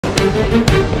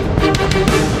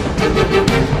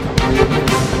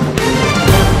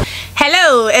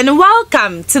Hello and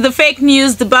welcome to the fake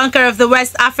news debunker of the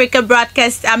West Africa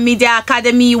Broadcast and Media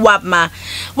Academy, WABMA.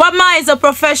 WABMA is a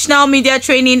professional media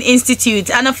training institute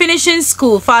and a finishing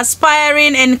school for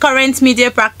aspiring and current media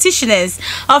practitioners,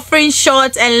 offering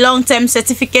short and long-term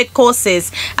certificate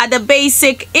courses at the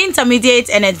basic, intermediate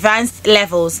and advanced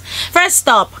levels. First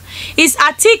up, is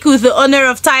Atiku the owner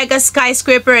of Tiger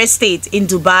Skyscraper Estate in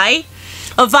Dubai?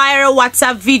 A viral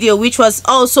WhatsApp video, which was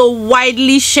also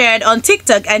widely shared on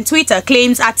TikTok and Twitter,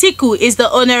 claims Atiku is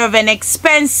the owner of an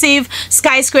expensive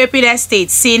skyscraping estate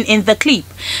seen in the clip.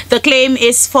 The claim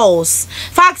is false.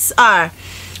 Facts are,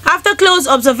 after close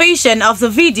observation of the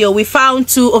video, we found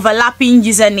two overlapping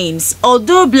usernames.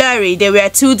 Although blurry, they were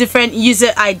two different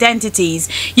user identities.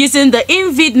 Using the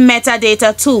InVid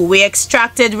metadata tool, we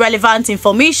extracted relevant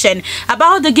information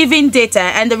about the given data,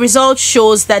 and the result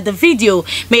shows that the video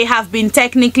may have been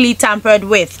technically tampered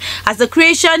with, as the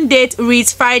creation date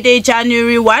reads Friday,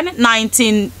 January 1,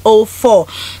 1904,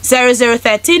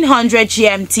 001300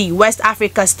 GMT, West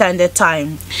Africa Standard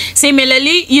Time.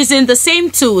 Similarly, using the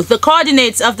same tool, the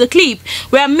coordinates of the clip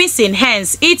were missing,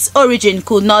 hence its origin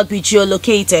could not be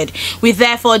geolocated. We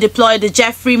therefore deployed the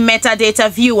Jeffrey metadata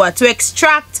viewer to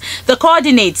extract the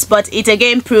coordinates, but it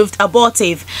again proved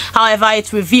abortive. However,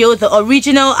 it revealed the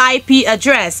original IP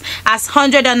address as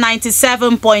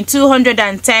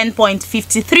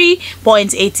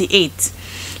 197.210.53.88.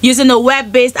 Using a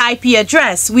web-based IP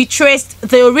address, we traced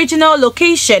the original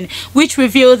location, which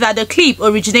revealed that the clip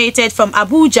originated from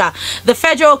Abuja, the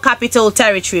Federal Capital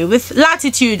Territory, with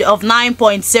latitude of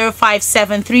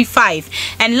 9.05735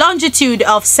 and longitude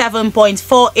of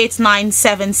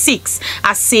 7.48976,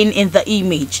 as seen in the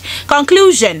image.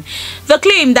 Conclusion: the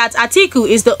claim that Atiku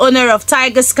is the owner of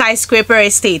Tiger Skyscraper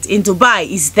Estate in Dubai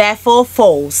is therefore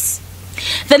false.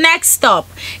 The next stop,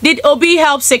 did Obi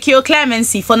help secure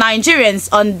clemency for Nigerians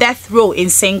on death row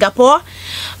in Singapore?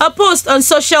 A post on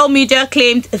social media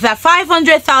claimed that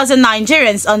 500,000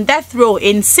 Nigerians on death row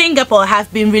in Singapore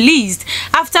have been released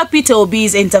after Peter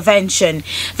Obi's intervention.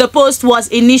 The post was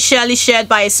initially shared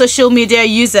by a social media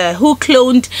user who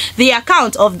cloned the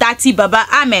account of Dati Baba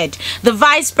Ahmed, the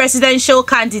vice presidential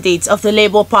candidate of the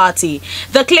Labour Party.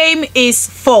 The claim is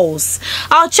false.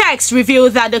 Our checks reveal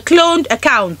that the cloned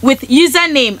account with username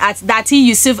at Dati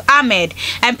Yusuf Ahmed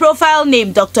and profile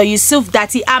name Dr. Yusuf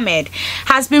Dati Ahmed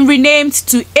has been renamed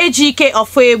to AGK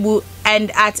Ofebu and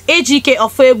at AGK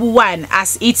Ofebu 1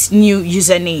 as its new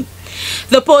username.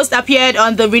 The post appeared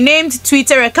on the renamed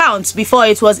Twitter account before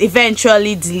it was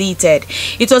eventually deleted.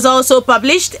 It was also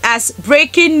published as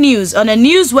breaking news on a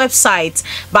news website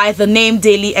by the name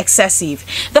Daily Excessive.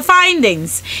 The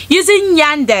findings: using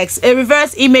Yandex, a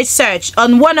reverse image search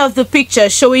on one of the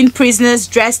pictures showing prisoners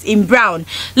dressed in brown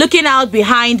looking out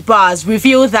behind bars,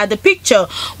 revealed that the picture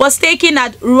was taken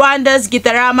at Rwanda's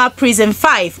Gitarama Prison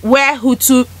 5, where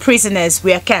Hutu prisoners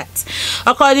were kept.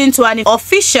 According to an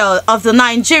official of the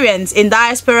Nigerian in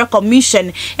Diaspora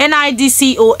Commission,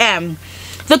 NIDCOM,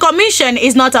 the Commission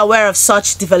is not aware of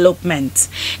such development.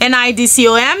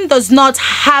 NIDCOM does not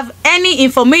have any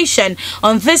information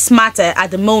on this matter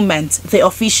at the moment, the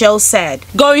official said.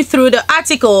 Going through the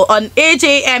article on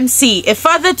AJMC, a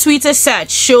further Twitter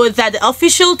search showed that the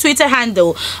official Twitter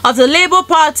handle of the Labour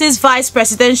Party's vice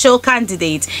presidential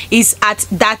candidate is at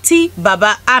Dati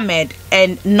Baba Ahmed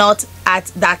and not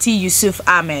at Dati Yusuf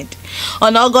Ahmed.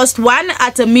 On August 1,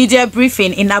 at a media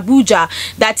briefing in Abuja,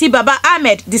 Dati Baba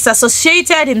Ahmed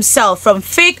disassociated himself from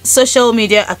fake social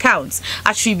media accounts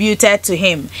attributed to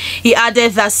him. He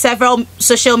added that several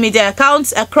social media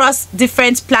accounts across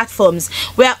different platforms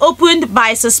were opened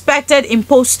by suspected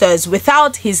imposters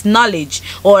without his knowledge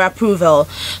or approval.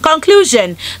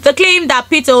 Conclusion: the claim that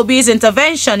Peter Obi's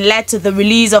intervention led to the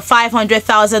release of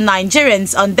 500,000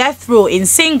 Nigerians on death row in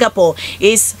Singapore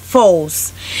is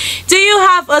false. Do you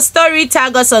have a story?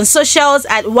 Tag us on socials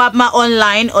at WABMA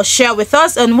Online or share with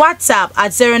us on WhatsApp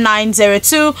at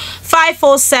 0902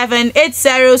 547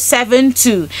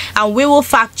 8072 and we will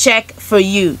fact check for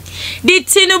you. Did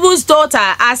Tinubu's daughter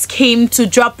ask him to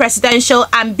drop presidential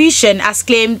ambition as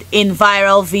claimed in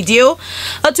viral video?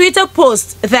 A Twitter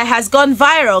post that has gone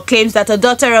viral claims that a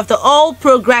daughter of the All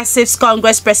Progressives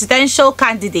Congress presidential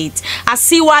candidate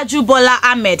Asiwaju Bola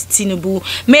Ahmed Tinubu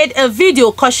made a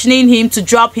video cautioning him to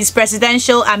drop his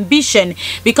presidential ambition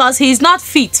because he is not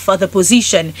fit for the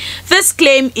position. This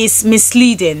claim is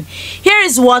misleading. Here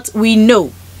is what we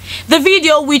know. The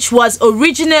video, which was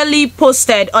originally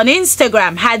posted on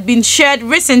Instagram, had been shared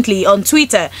recently on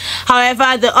Twitter.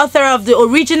 However, the author of the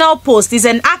original post is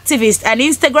an activist and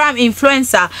Instagram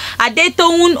influencer,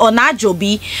 Adetoun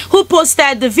Onajobi, who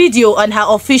posted the video on her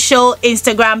official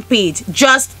Instagram page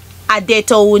just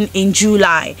Adetoun in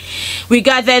July. We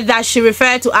gathered that she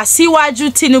referred to Asiwaju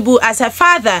Tinubu as her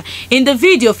father in the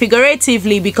video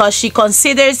figuratively because she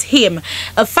considers him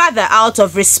a father out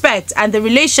of respect and the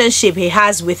relationship he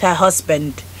has with her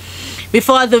husband.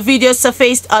 Before the video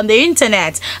surfaced on the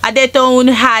internet,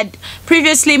 Adetoun had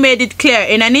previously made it clear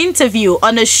in an interview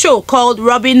on a show called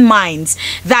Robin Minds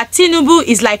that Tinubu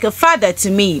is like a father to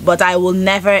me, but I will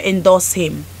never endorse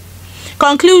him.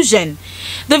 Conclusion: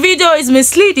 the video is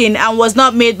misleading and was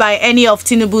not made by any of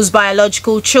Tinubu's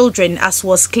biological children as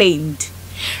was claimed.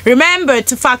 Remember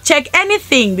to fact check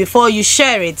anything before you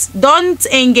share it. Don't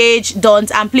engage, don't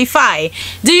amplify.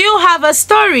 Do you have a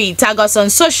story? Tag us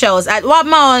on socials at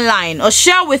WABMA Online or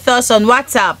share with us on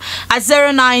WhatsApp at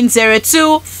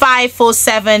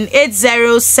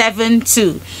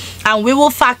 0902-547-8072 and we will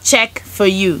fact check for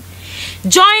you.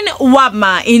 Join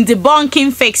WABMA in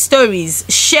debunking fake stories.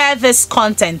 Share this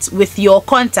content with your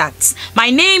contacts. My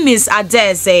name is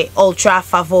Adeze Ultra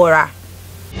Favora.